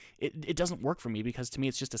it doesn't work for me because to me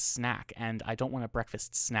it's just a snack, and I don't want a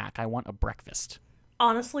breakfast snack. I want a breakfast.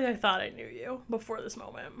 Honestly, I thought I knew you before this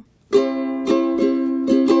moment.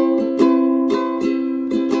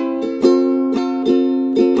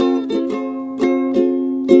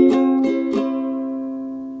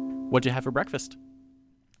 What'd you have for breakfast?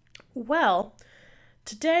 Well,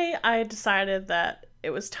 today I decided that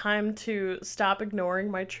it was time to stop ignoring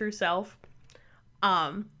my true self.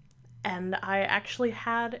 Um, and I actually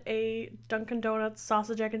had a Dunkin' Donuts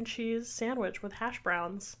sausage, egg, and cheese sandwich with hash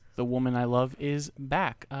browns. The woman I love is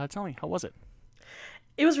back. Tell me, how was it?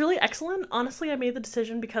 It was really excellent. Honestly, I made the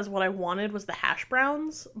decision because what I wanted was the hash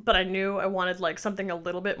browns, but I knew I wanted like something a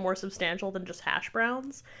little bit more substantial than just hash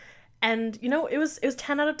browns. And it was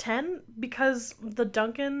 10 out of 10 because the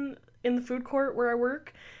Dunkin' in the food court where I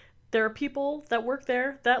work, there are people that work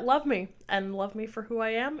there that love me and love me for who I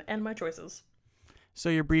am and my choices. So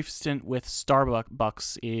your brief stint with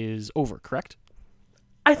Starbucks is over, correct?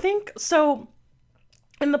 I think so.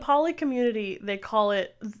 In the poly community, they call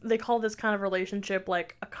this kind of relationship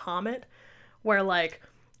like a comet, where like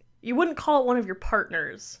you wouldn't call it one of your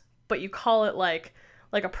partners, but you call it like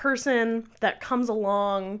a person that comes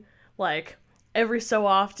along like every so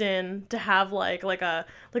often to have like a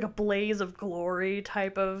blaze of glory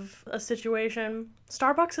type of a situation.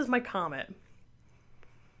 Starbucks is my comet.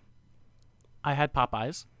 I had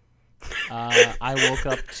Popeyes. I woke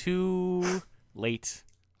up too late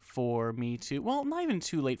for me to, well, not even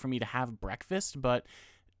too late for me to have breakfast, but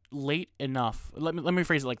late enough. Let me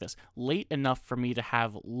phrase it like this: late enough for me to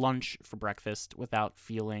have lunch for breakfast without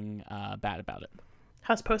feeling bad about it.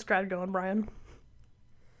 How's post-grad going, Brian?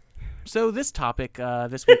 So this topic,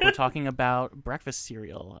 this week we're talking about breakfast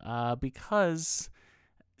cereal, because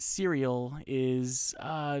cereal is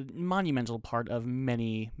a monumental part of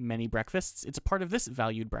many, many breakfasts. It's a part of this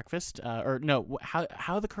valued breakfast, or no,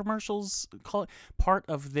 how the commercials call it, part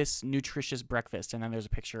of this nutritious breakfast. And then there's a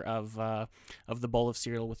picture of the bowl of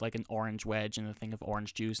cereal with like an orange wedge and a thing of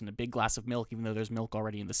orange juice and a big glass of milk, even though there's milk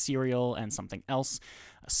already in the cereal and something else.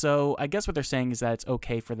 So I guess what they're saying is that it's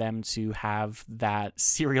okay for them to have that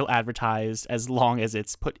cereal advertised as long as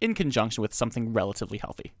it's put in conjunction with something relatively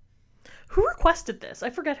healthy. Who requested this? I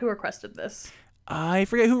forget who requested this. I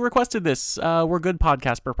forget who requested this. We're good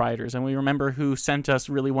podcast proprietors, and we remember who sent us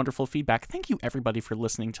really wonderful feedback. Thank you, everybody, for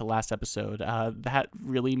listening to last episode. That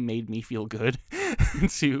really made me feel good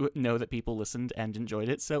to know that people listened and enjoyed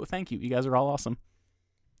it. So thank you. You guys are all awesome.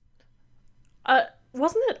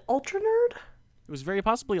 Wasn't it Ultra Nerd? It was very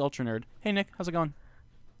possibly Ultra Nerd. Hey, Nick, how's it going?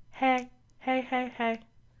 Hey.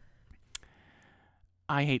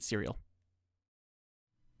 I hate cereal.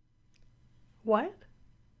 What?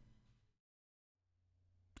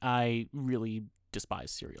 I really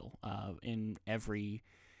despise cereal. In every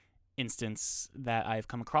instance that I've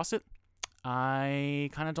come across it,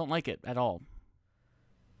 I kind of don't like it at all.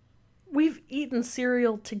 We've eaten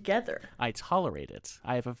cereal together. I tolerate it.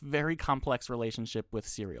 I have a very complex relationship with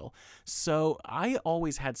cereal. So I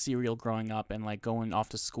always had cereal growing up and like going off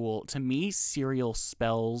to school. To me, cereal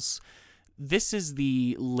spells this is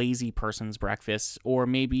the lazy person's breakfast, or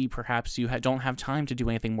maybe perhaps you don't have time to do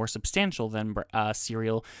anything more substantial than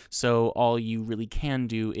cereal, so all you really can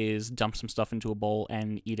do is dump some stuff into a bowl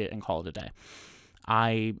and eat it and call it a day.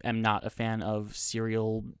 I am not a fan of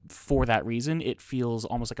cereal for that reason. It feels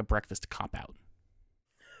almost like a breakfast cop-out.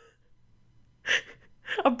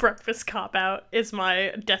 A breakfast cop-out is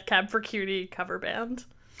my Death Cab for Cutie cover band.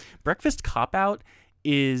 Breakfast cop-out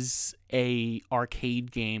is a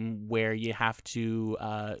arcade game where you have to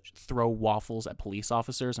throw waffles at police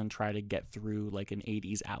officers and try to get through like an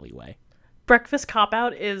 80s alleyway. Breakfast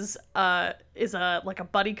Cop-Out is a like a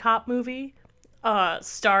buddy cop movie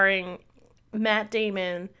starring Matt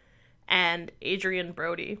Damon and Adrian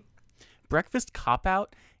Brody. Breakfast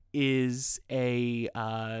Cop-Out is a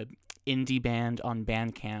indie band on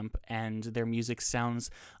Bandcamp, and their music sounds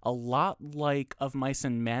a lot like Of Mice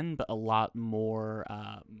and Men, but a lot more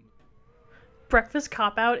Breakfast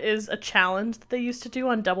Cop-Out is a challenge that they used to do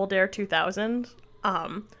on Double Dare 2000,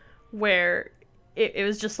 where it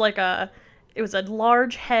was just like it was a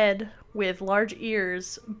large head with large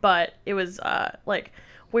ears, but it was like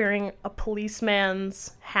wearing a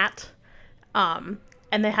policeman's hat, and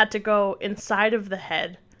they had to go inside of the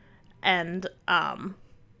head and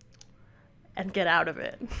get out of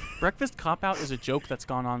it. Breakfast Cop-Out is a joke that's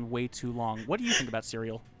gone on way too long. What do you think about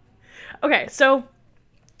cereal? Okay, so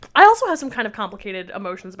I also have some kind of complicated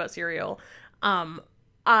emotions about cereal.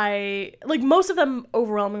 I like most of them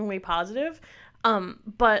overwhelmingly positive,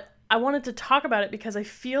 but I wanted to talk about it because I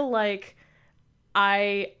feel like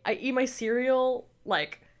I eat my cereal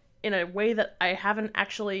like in a way that I haven't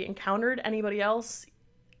actually encountered anybody else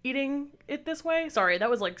eating it this way. Sorry, that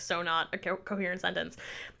was like so not a coherent sentence.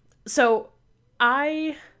 So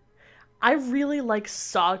I really like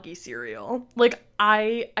soggy cereal. Like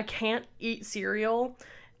I can't eat cereal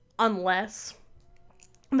unless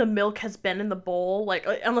the milk has been in the bowl, like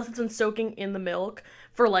unless it's been soaking in the milk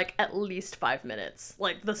for like at least 5 minutes.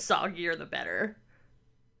 Like the soggier the better.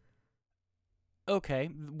 Okay,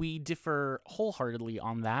 we differ wholeheartedly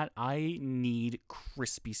on that. I need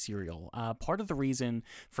crispy cereal. Part of the reason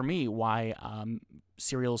for me why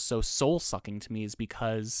cereal is so soul-sucking to me is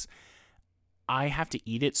because I have to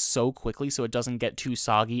eat it so quickly so it doesn't get too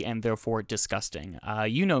soggy and therefore disgusting.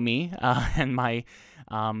 You know me and my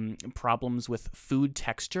problems with food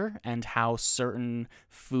texture and how certain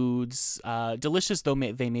foods, delicious though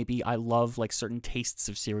they may be, I love like certain tastes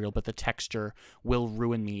of cereal, but the texture will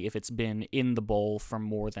ruin me if it's been in the bowl for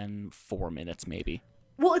more than 4 minutes maybe.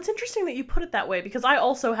 Well, it's interesting that you put it that way because I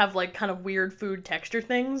also have like kind of weird food texture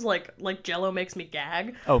things, like Jell-O makes me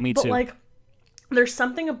gag. Oh, me too. But like there's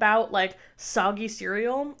something about like soggy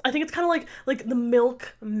cereal. I think it's kind of like the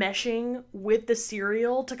milk meshing with the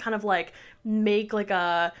cereal to kind of like make like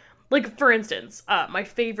a, like for instance, my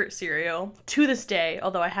favorite cereal to this day,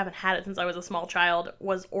 although I haven't had it since I was a small child,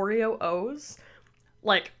 was Oreo O's.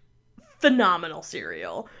 Like phenomenal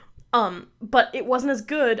cereal. But it wasn't as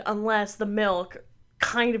good unless the milk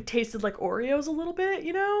kind of tasted like Oreos a little bit,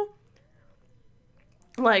 you know?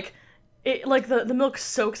 Like it, like the milk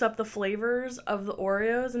soaks up the flavors of the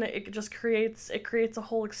Oreos, and it just creates a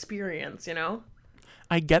whole experience, you know?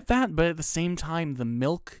 I get that, but at the same time, the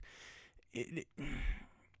milk...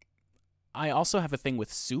 I also have a thing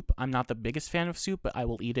with soup. I'm not the biggest fan of soup, but I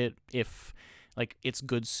will eat it if, like, it's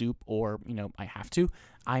good soup or, you know, I have to.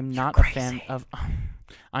 I'm not a fan of...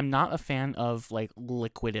 I'm not a fan of, like,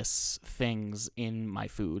 liquidous things in my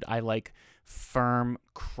food. I like firm,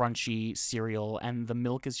 crunchy cereal, and the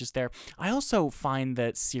milk is just there. I also find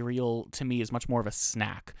that cereal, to me, is much more of a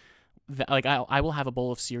snack. Like, I will have a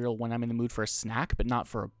bowl of cereal when I'm in the mood for a snack, but not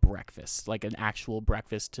for a breakfast, like an actual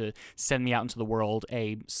breakfast to send me out into the world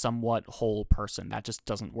a somewhat whole person. That just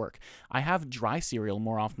doesn't work. I have dry cereal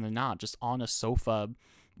more often than not, just on a sofa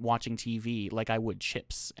watching TV like I would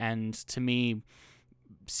chips. And to me,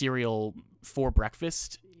 cereal for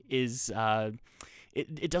breakfast is...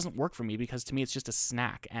 It doesn't work for me because to me it's just a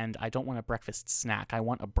snack, and I don't want a breakfast snack. I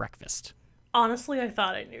want a breakfast. Honestly, I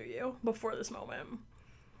thought I knew you before this moment.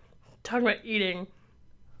 Talking about eating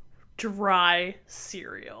dry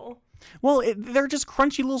cereal. Well, they're just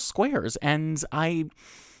crunchy little squares, and I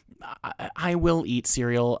will eat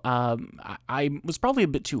cereal. I was probably a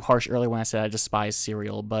bit too harsh earlier when I said I despise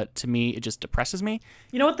cereal, but to me it just depresses me.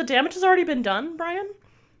 You know what? The damage has already been done, Brian.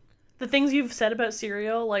 The things you've said about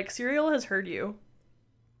cereal, like cereal has heard you.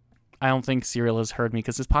 I don't think cereal has heard me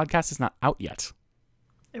because this podcast is not out yet.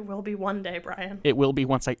 It will be one day, Brian. It will be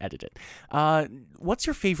once I edit it. What's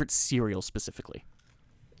your favorite cereal specifically?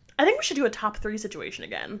 I think we should do a top 3 situation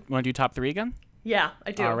again. You want to do top 3 again? Yeah,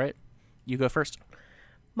 I do. All right. You go first.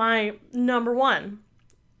 My number 1,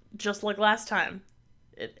 just like last time,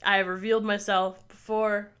 I revealed myself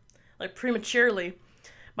before, like prematurely.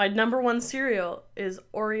 My number 1 cereal is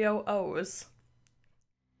Oreo O's.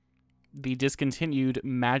 The discontinued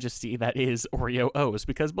majesty that is Oreo O's,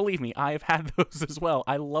 because believe me, I have had those as well.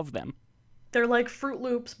 I love them. They're like Fruit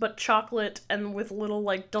Loops, but chocolate and with little,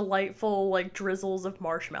 like, delightful, like, drizzles of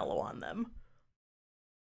marshmallow on them.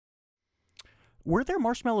 Were there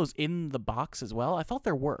marshmallows in the box as well? I thought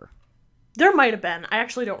there were. There might have been. I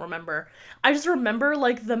actually don't remember. I just remember,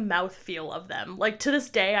 like, the mouthfeel of them. Like, to this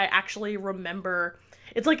day, I actually remember...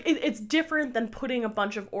 It's like, it's different than putting a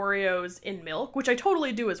bunch of Oreos in milk, which I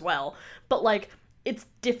totally do as well. But, like, it's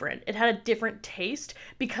different. It had a different taste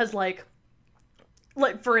because, like,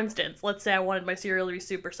 for instance, let's say I wanted my cereal to be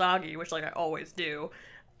super soggy, which, like, I always do.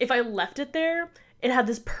 If I left it there, it had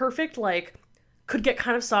this perfect, like, could get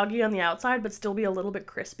kind of soggy on the outside, but still be a little bit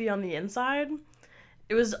crispy on the inside.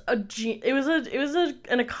 It was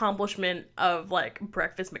an accomplishment of, like,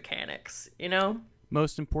 breakfast mechanics, you know?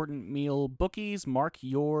 Most important meal bookies, mark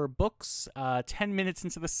your books. 10 minutes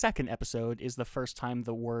into the second episode is the first time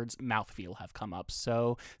the words mouthfeel have come up.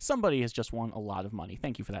 So somebody has just won a lot of money.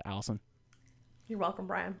 Thank you for that, Allison. You're welcome,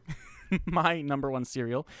 Brian. My number 1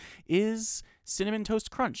 cereal is Cinnamon Toast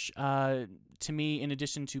Crunch. To me, in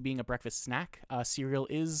addition to being a breakfast snack, cereal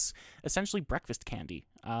is essentially breakfast candy.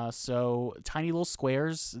 So tiny little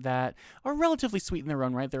squares that are relatively sweet in their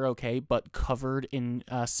own right. They're okay, but covered in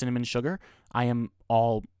cinnamon sugar. I am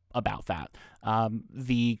all about that.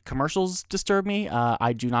 The commercials disturb me.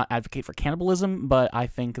 I do not advocate for cannibalism, but I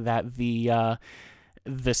think that the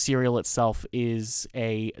the cereal itself is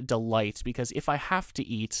a delight, because if I have to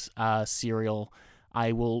eat cereal,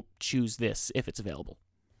 I will choose this if it's available.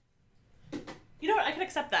 You know what? I can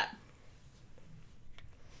accept that.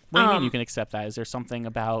 What do you mean you can accept that? Is there something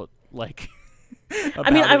about like? I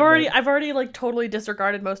mean, I've already like totally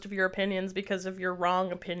disregarded most of your opinions because of your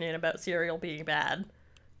wrong opinion about cereal being bad.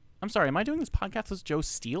 I'm sorry. Am I doing this podcast with Joe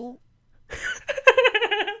Steele?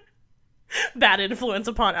 Bad influence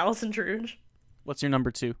upon Allison Truge. What's your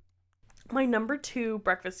number 2? My number 2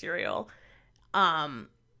 breakfast cereal.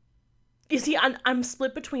 You see, I'm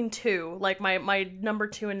split between two. Like my number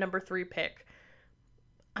 2 and number 3 pick.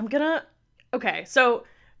 Okay, so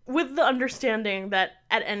with the understanding that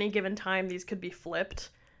at any given time these could be flipped,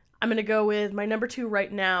 I'm gonna go with my number 2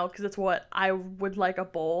 right now, because it's what I would like a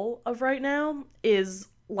bowl of right now, is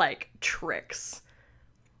like Trix.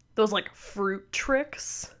 Those like fruit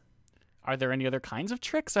Trix. Are there any other kinds of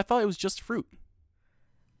Trix? I thought it was just fruit.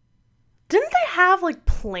 Didn't they have like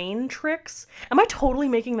plain Trix? Am I totally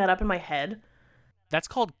making that up in my head? That's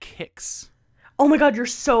called Kix. Oh my god, you're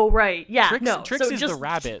so right. Yeah, Trix is the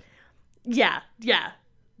rabbit. Yeah.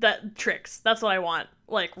 That Trix. That's what I want.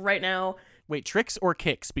 Like right now. Wait, Trix or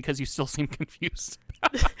Kix? Because you still seem confused.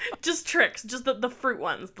 Just Trix. Just the fruit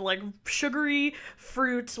ones. The like sugary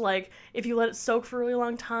fruit. Like if you let it soak for a really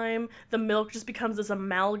long time, the milk just becomes this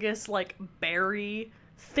amalgamous like berry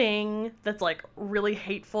thing that's like really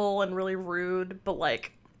hateful and really rude, but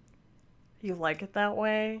like you like it that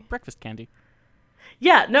way. Breakfast candy.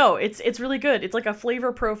 Yeah, no, it's really good. It's like a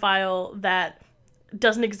flavor profile that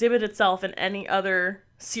doesn't exhibit itself in any other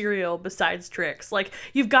cereal besides Trix. Like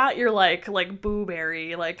you've got your like Boo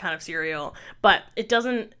Berry like kind of cereal, but it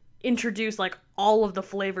doesn't introduce like all of the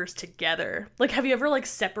flavors together. Like have you ever like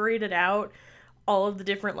separated out all of the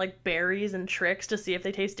different like berries and Trix to see if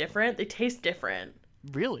they taste different? They taste different.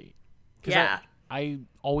 Really? Yeah. I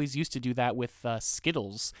always used to do that with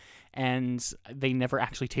Skittles, and they never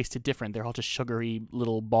actually tasted different. They're all just sugary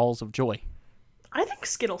little balls of joy. I think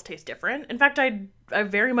Skittles taste different. In fact, I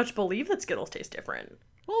very much believe that Skittles taste different.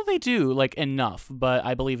 Well, they do, like, enough, but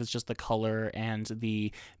I believe it's just the color and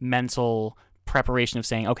the mental preparation of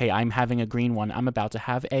saying, okay, I'm having a green one, I'm about to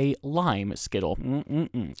have a lime Skittle.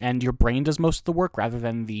 And your brain does most of the work rather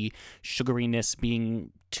than the sugariness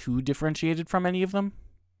being too differentiated from any of them.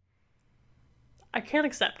 I can't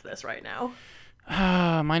accept this right now.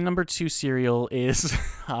 My number 2 cereal is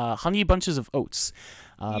Honey Bunches of Oats.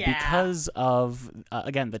 Because of,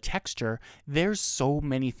 again, the texture, there's so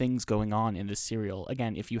many things going on in this cereal.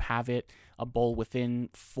 Again, if you have a bowl within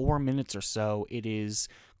 4 minutes or so, it is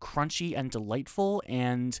crunchy and delightful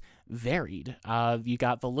and varied. You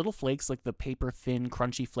got the little flakes, like the paper-thin,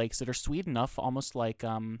 crunchy flakes that are sweet enough, almost like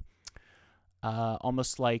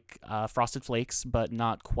Frosted Flakes, but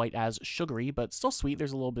not quite as sugary, but still sweet.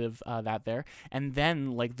 There's a little bit of that there. And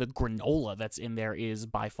then like the granola that's in there is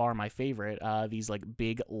by far my favorite. These like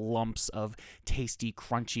big lumps of tasty,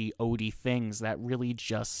 crunchy, oaty things that really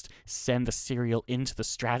just send the cereal into the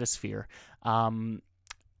stratosphere.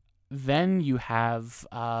 Then you have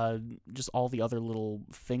just all the other little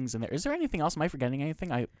things in there. Is there anything else? Am I forgetting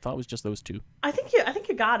anything? I thought it was just those two. I think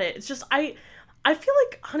you got it. It's just I feel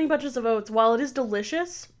like Honey Bunches of Oats, while it is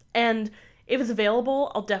delicious, and if it's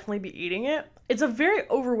available, I'll definitely be eating it, it's a very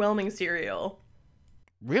overwhelming cereal.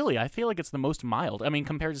 Really? I feel like it's the most mild. I mean,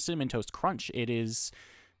 compared to Cinnamon Toast Crunch, it is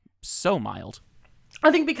so mild. I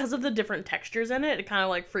think because of the different textures in it, it kind of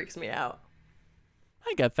like freaks me out.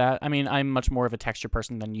 I get that. I mean, I'm much more of a texture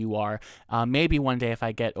person than you are. Maybe one day if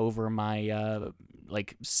I get over my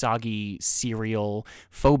like soggy cereal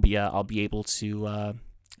phobia, I'll be able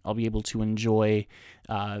to enjoy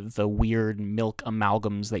the weird milk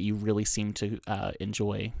amalgams that you really seem to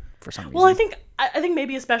enjoy for some reason. Well, I think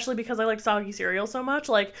maybe especially because I like soggy cereal so much,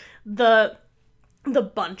 like the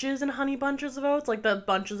bunches in Honey Bunches of Oats, like the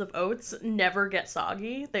bunches of oats never get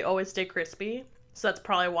soggy. They always stay crispy. So that's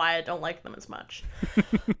probably why I don't like them as much.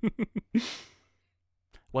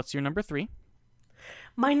 What's your number 3?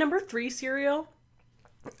 My number 3 cereal,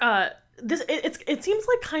 it seems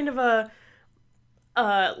like kind of a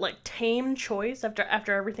like tame choice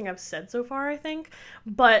after everything I've said so far, I think,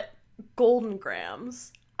 but Golden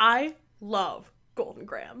Grahams. I love Golden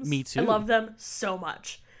Grahams. Me too. I love them so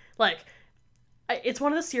much. Like it's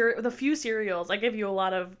one of the few cereals. I gave you a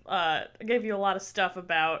lot of stuff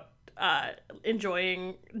about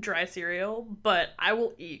enjoying dry cereal, but I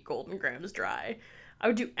will eat Golden Grahams dry. I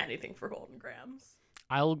would do anything for Golden Grahams.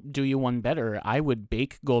 I'll do you one better. I would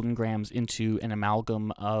bake Golden Grahams into an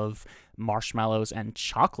amalgam of marshmallows and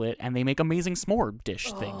chocolate, and they make amazing s'more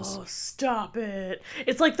dish things. Oh, stop it.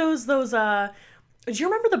 It's like those do you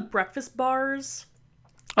remember the breakfast bars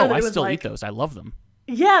Oh, And I it was still eat like, those. I love them.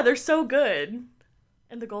 yeah, they're so good.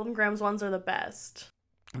 And the Golden Grams ones are the best.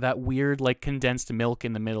 That weird, like, condensed milk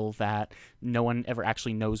in the middle that no one ever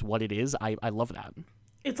actually knows what it is. I love that.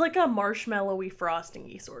 It's like a marshmallowy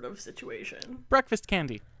frosting-y sort of situation. Breakfast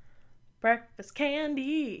candy. Breakfast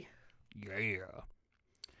candy. Yeah.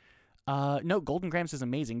 No, Golden Grams is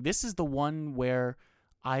amazing. This is the one where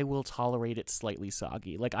I will tolerate it slightly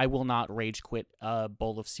soggy. Like, I will not rage quit a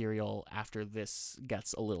bowl of cereal after this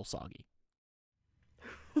gets a little soggy.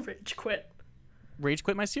 Rage quit. Rage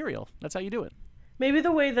quit my cereal. That's how you do it. Maybe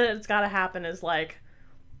the way that it's got to happen is like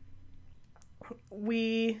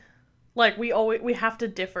we have to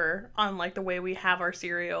differ on like the way we have our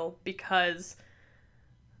cereal because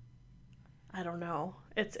I don't know.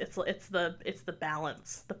 It's the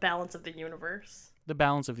balance of the universe. The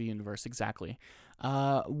balance of the universe, exactly.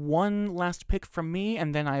 One last pick from me,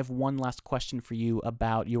 and then I have one last question for you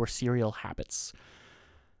about your cereal habits.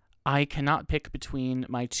 I cannot pick between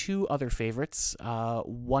my two other favorites.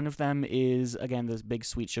 One of them is, again, this big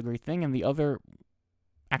sweet sugary thing, and the other,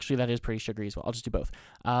 actually, that is pretty sugary as well. I'll just do both.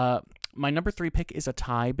 My number 3 pick is a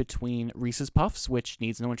tie between Reese's Puffs, which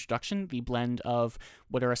needs no introduction, the blend of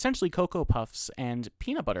what are essentially Cocoa Puffs and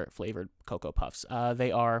peanut butter flavored Cocoa Puffs.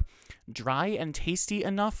 They are dry and tasty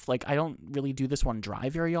enough. Like, I don't really do this one dry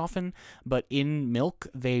very often, but in milk,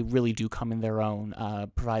 they really do come in their own,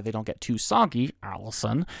 provided they don't get too soggy,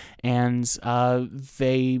 Allison. And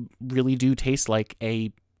they really do taste like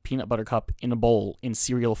a peanut butter cup in a bowl in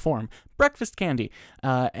cereal form. Breakfast candy.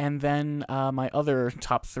 And then my other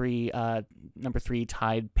top 3, number 3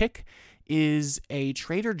 tied pick is a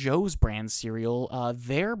Trader Joe's brand cereal.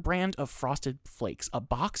 Their brand of Frosted Flakes. A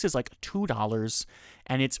box is like $2,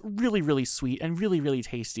 and it's really, really sweet and really, really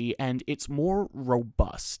tasty, and it's more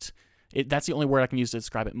robust. That's the only word I can use to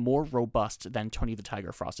describe it. More robust than Tony the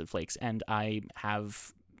Tiger Frosted Flakes, and I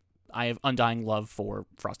have undying love for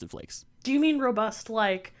Frosted Flakes. Do you mean robust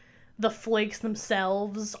like the flakes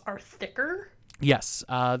themselves are thicker? Yes,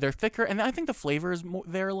 they're thicker, and I think the flavor is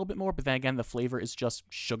there a little bit more, but then again, the flavor is just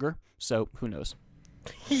sugar, so who knows?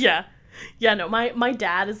 Yeah. Yeah, no, my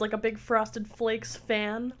dad is like a big Frosted Flakes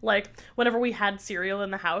fan. Like, whenever we had cereal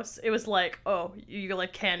in the house, it was like, oh, you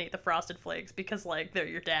like can't eat the Frosted Flakes because like they're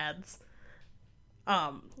your dad's.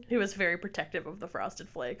 He was very protective of the Frosted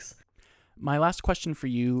Flakes. My last question for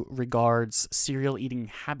you regards cereal eating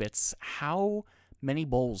habits. How many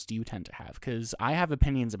bowls do you tend to have? Because I have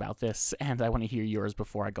opinions about this, and I want to hear yours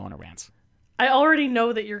before I go on a rant. I already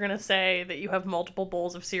know that you're going to say that you have multiple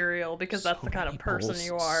bowls of cereal because that's the kind of person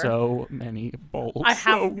you are. So many bowls. I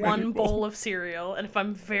have one bowl of cereal, and if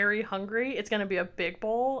I'm very hungry, it's going to be a big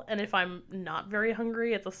bowl, and if I'm not very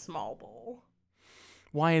hungry, it's a small bowl.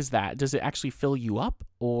 Why is that? Does it actually fill you up,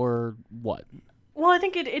 or what? Well, I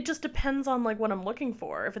think it just depends on, like, what I'm looking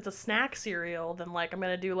for. If it's a snack cereal, then, like, I'm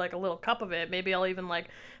going to do, like, a little cup of it. Maybe I'll even, like,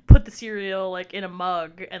 put the cereal, like, in a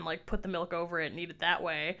mug and, like, put the milk over it and eat it that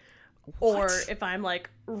way. What? Or if I'm, like,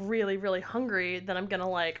 really, really hungry, then I'm going to,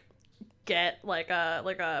 like, get, like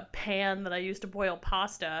a pan that I use to boil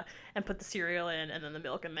pasta and put the cereal in and then the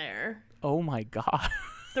milk in there. Oh, my God.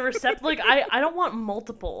 The recept, like, I don't want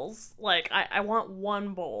multiples. Like, I want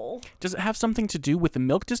one bowl. Does it have something to do with the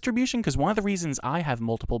milk distribution? Because one of the reasons I have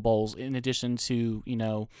multiple bowls, in addition to, you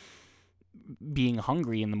know, being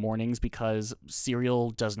hungry in the mornings, because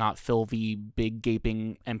cereal does not fill the big,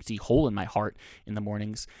 gaping, empty hole in my heart in the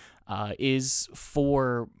mornings, is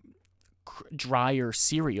for drier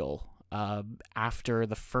cereal after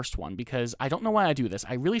the first one, because I don't know why I do this.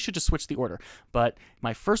 I really should just switch the order. But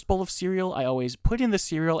my first bowl of cereal, I always put in the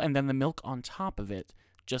cereal and then the milk on top of it,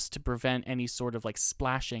 just to prevent any sort of like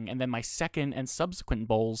splashing. And then my second and subsequent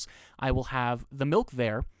bowls, I will have the milk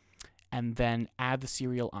there and then add the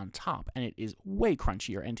cereal on top, and it is way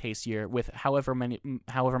crunchier and tastier with however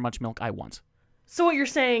much milk I want. So what you're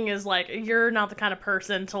saying is, like, you're not the kind of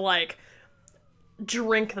person to, like,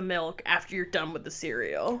 drink the milk after you're done with the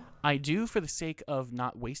cereal. I do for the sake of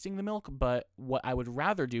not wasting the milk, but what I would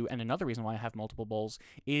rather do, and another reason why I have multiple bowls,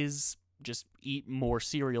 is just eat more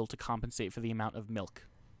cereal to compensate for the amount of milk.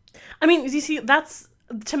 I mean, you see, that's,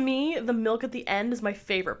 to me, the milk at the end is my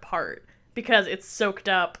favorite part, because it's soaked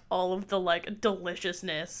up all of the, like,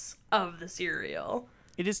 deliciousness of the cereal.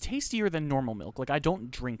 It is tastier than normal milk. Like, I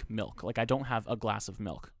don't drink milk. Like, I don't have a glass of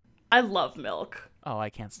milk. I love milk. Oh,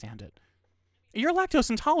 I can't stand it. You're lactose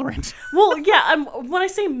intolerant. Well, yeah, when I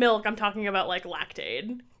say milk, I'm talking about, like,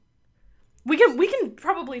 Lactaid. We can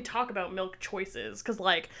probably talk about milk choices, because,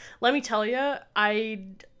 like, let me tell you, I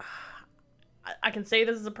can say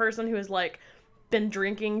this as a person who has, like, been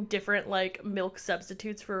drinking different, like, milk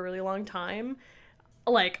substitutes for a really long time.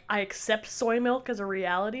 like, I accept soy milk as a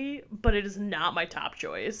reality, but it is not my top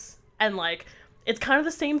choice. And, like, it's kind of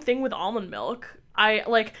the same thing with almond milk. I,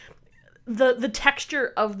 like, the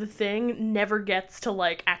texture of the thing never gets to,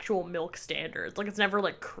 like, actual milk standards. Like, it's never,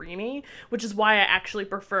 like, creamy, which is why I actually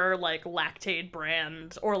prefer, like, Lactaid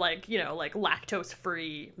brand or, like, you know, like,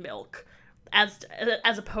 lactose-free milk as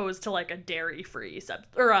opposed to, like, a dairy-free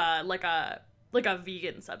like a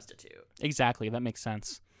vegan substitute. Exactly, that makes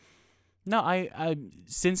sense. No, I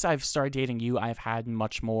since I've started dating you, I've had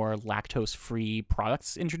much more lactose-free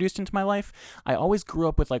products introduced into my life. I always grew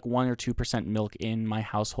up with like 1 or 2% milk in my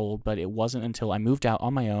household, but it wasn't until I moved out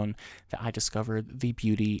on my own that I discovered the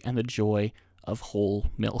beauty and the joy of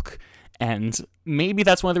whole milk. And maybe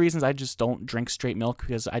that's one of the reasons I just don't drink straight milk,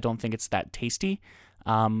 because I don't think it's that tasty.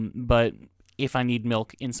 But if I need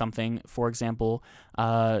milk in something, for example,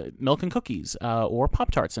 milk and cookies, or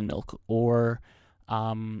Pop-Tarts and milk, or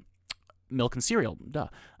milk and cereal,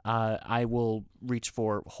 I will reach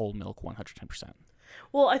for whole milk 110%.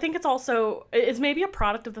 Well, I think it's maybe a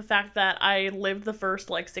product of the fact that I lived the first,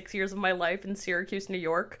 like, 6 years of my life in Syracuse, New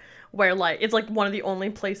York, where, like, it's, like, one of the only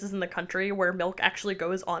places in the country where milk actually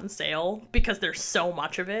goes on sale because there's so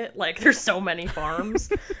much of it. Like, there's so many farms.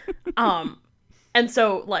 And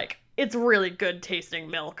so, like, it's really good tasting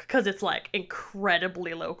milk because it's, like,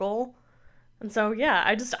 incredibly local. And so,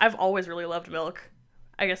 yeah, I've always really loved milk.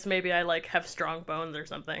 I guess maybe I, like, have strong bones or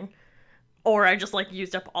something. Or I just, like,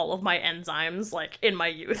 used up all of my enzymes, like, in my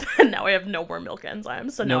youth, and now I have no more milk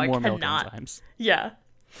enzymes, so now I cannot. Milk enzymes. Yeah.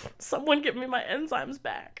 Someone give me my enzymes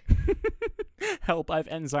back. Help, I've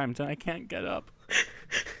enzymes and I can't get up.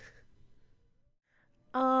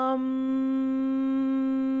 One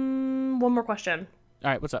more question. All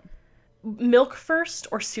right, what's up? Milk first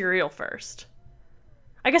or cereal first?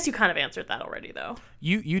 I guess you kind of answered that already, though.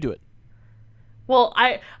 You do it. Well,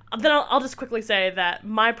 I'll just quickly say that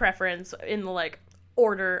my preference in the, like,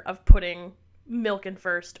 order of putting milk in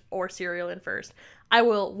first or cereal in first, I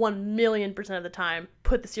will 1,000,000% of the time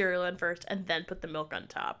put the cereal in first and then put the milk on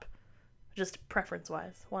top. Just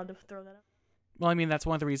preference-wise. Wanted to throw that out. Well, I mean, that's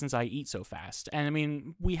one of the reasons I eat so fast. And I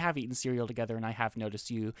mean, we have eaten cereal together, and I have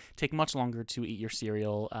noticed you take much longer to eat your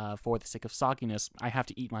cereal for the sake of sogginess. I have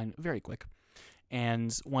to eat mine very quick.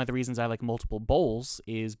 And one of the reasons I like multiple bowls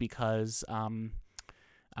is because I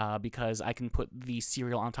can put the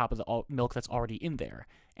cereal on top of the milk that's already in there.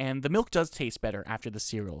 And the milk does taste better after the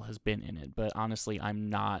cereal has been in it, but honestly, I'm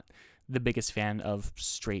not the biggest fan of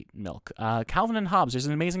straight milk. Calvin and Hobbes, there's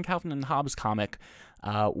an amazing Calvin and Hobbes comic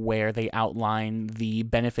where they outline the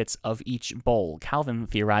benefits of each bowl. Calvin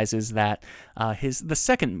theorizes that the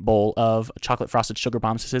second bowl of chocolate frosted sugar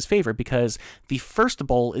bombs is his favorite because the first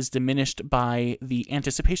bowl is diminished by the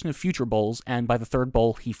anticipation of future bowls, and by the third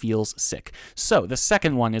bowl he feels sick. So the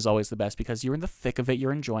second one is always the best because you're in the thick of it,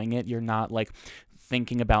 you're enjoying it, you're not like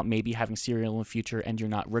thinking about maybe having cereal in the future, and you're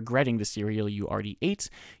not regretting the cereal you already ate.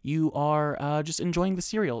 You are just enjoying the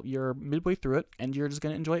cereal. You're midway through it, and you're just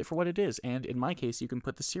going to enjoy it for what it is. And in my case, you can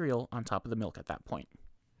put the cereal on top of the milk at that point.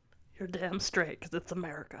 You're damn straight, because it's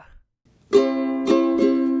America.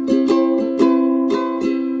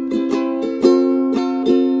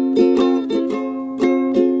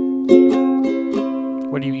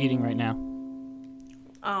 What are you eating right now?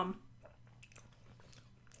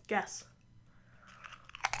 Guess.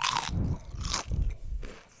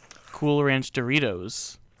 Cool Ranch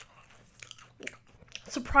Doritos.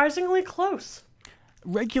 Surprisingly close.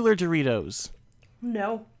 Regular Doritos.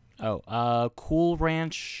 No. Oh, Cool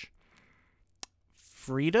Ranch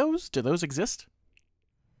Fritos? Do those exist?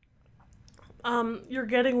 You're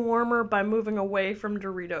getting warmer by moving away from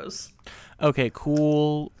Doritos. Okay,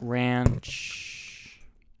 Cool Ranch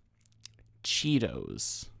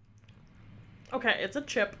Cheetos. Okay, it's a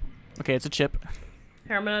chip. Okay, it's a chip.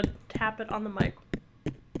 Here, I'm gonna tap it on the mic.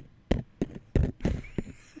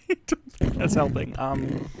 I don't think that's helping.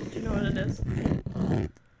 Do you know what it is?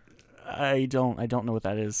 I don't know what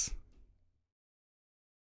that is.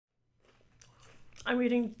 I'm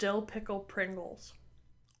eating dill pickle Pringles.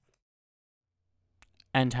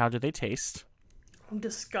 And how do they taste?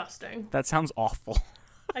 Disgusting. That sounds awful.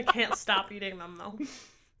 I can't stop eating them, though.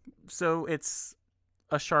 So it's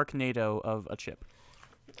a Sharknado of a chip.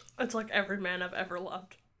 It's like every man I've ever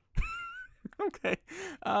loved. Okay.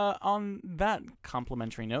 On that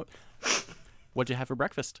complimentary note, what'd you have for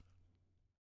breakfast?